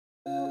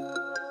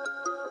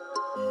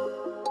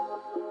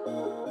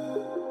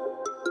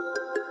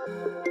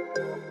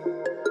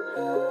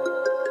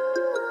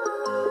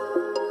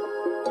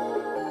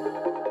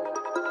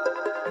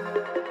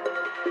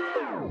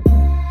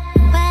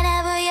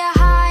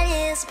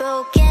is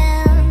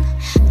broken.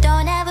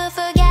 Don't ever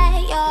forget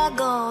you're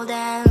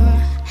golden.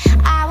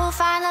 I will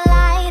find the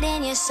light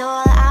in your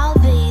soul. I'll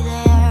be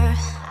there.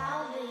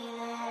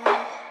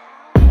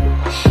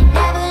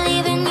 Never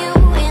leaving you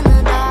in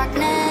the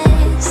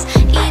darkness,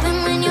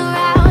 even when you're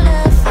out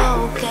of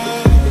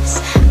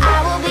focus. I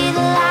will be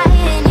the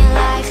light in your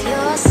life.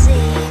 You'll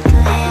see it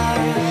clear.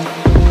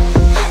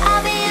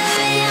 I'll be your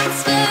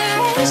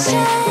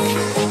inspiration,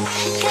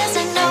 'cause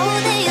I know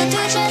that you'll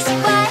do just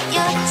what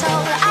you're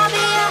told. I'll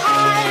be your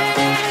heart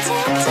and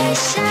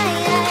temptation,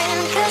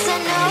 'cause I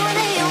know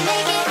that you'll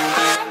make it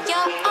on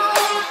your own.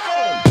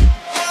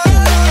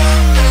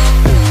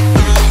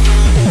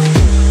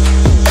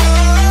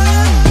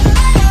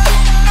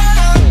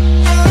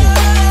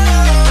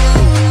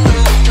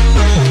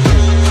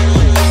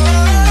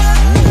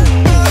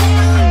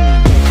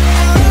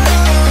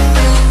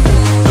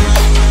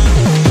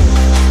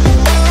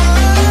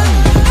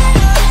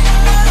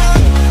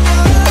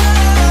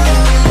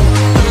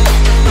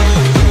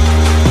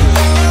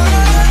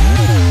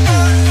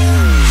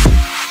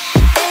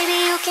 Baby,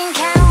 you can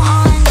count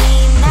on me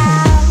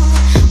now.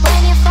 When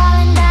you're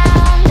falling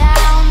down,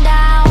 down,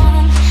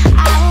 down,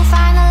 I will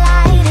find the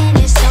light in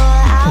your soul.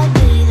 I'll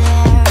be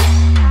there.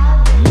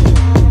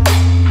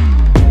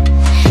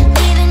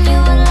 Leaving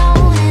you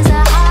alone is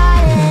the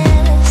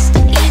hardest,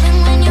 even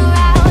when you're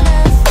out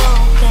of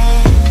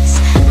focus.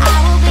 I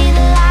will be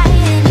the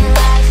light in your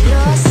life.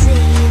 You'll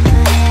see it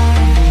clear.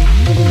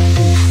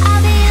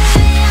 I'll be your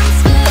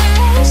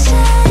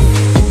inspiration,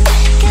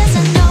 'cause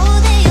I know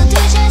that you'll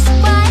do just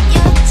what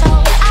you're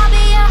told. I'll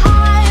be your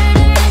heart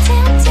and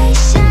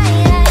temptation,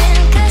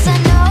 'cause I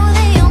know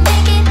that you'll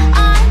make it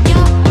on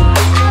your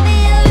own. I'll be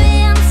your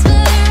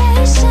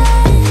inspiration,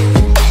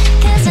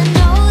 'cause I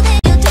know that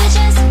you'll do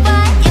just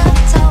what you're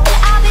told.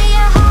 I'll be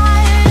your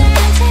heart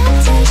and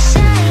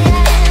temptation,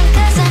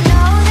 'cause I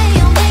know that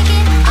you'll make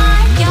it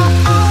on your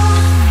own.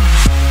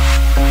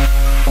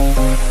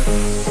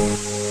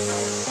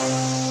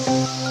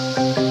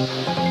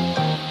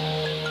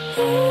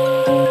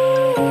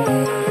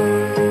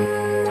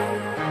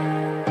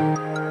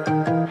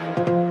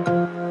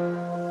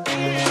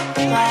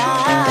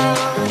 Wow.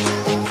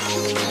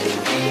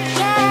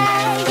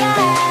 Yeah,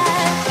 yeah.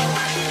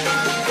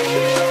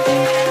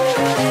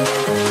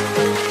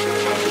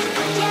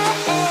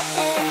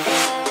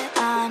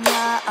 On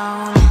your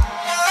own.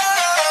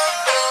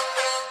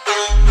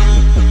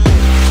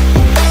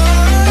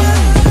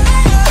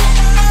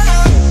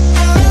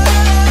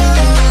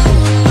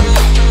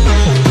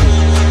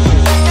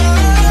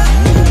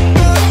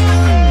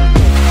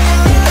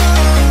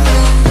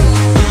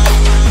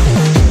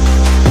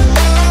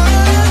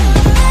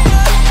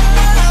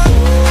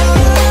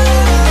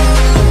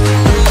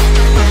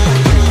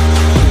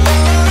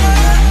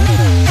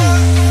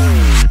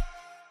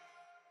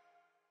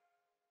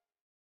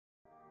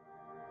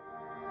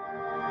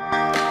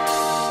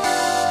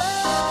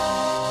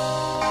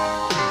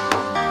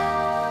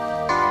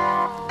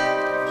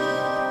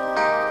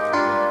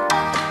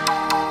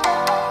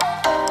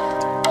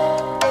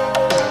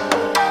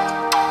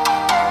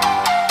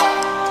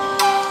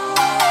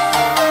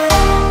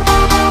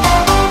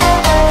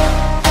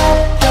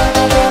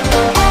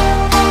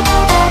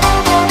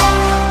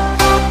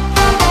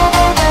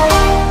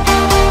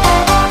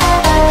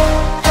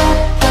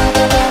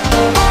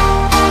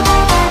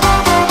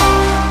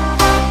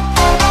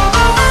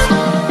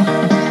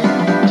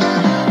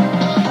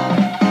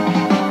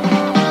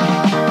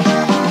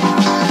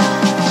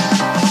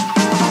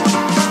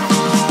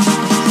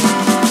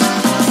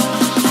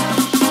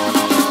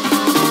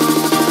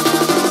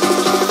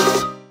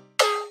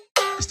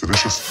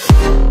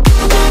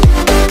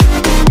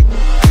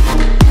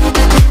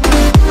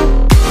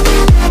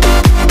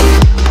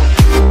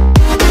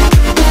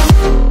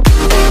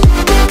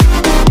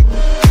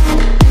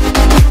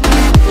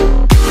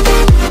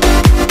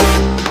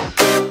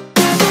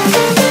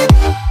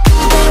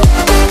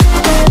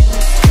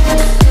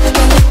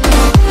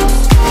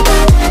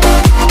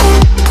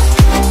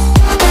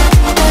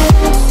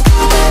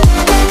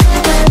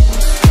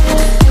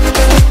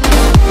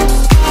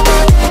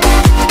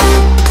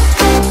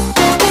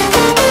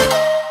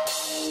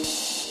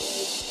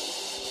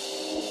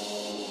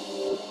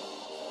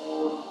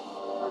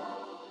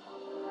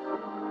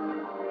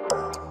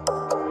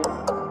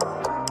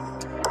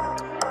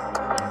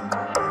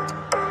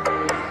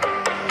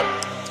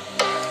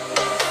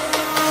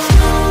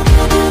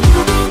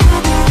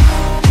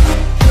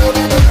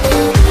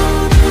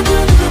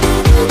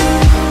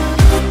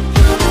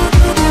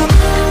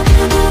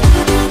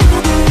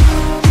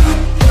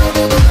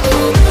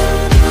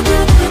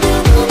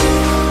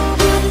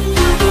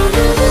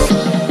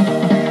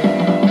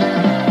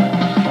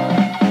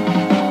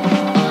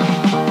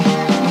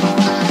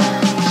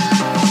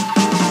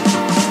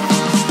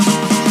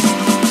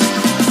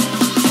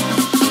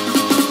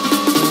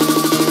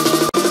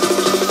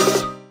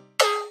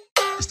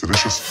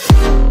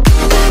 Delicious.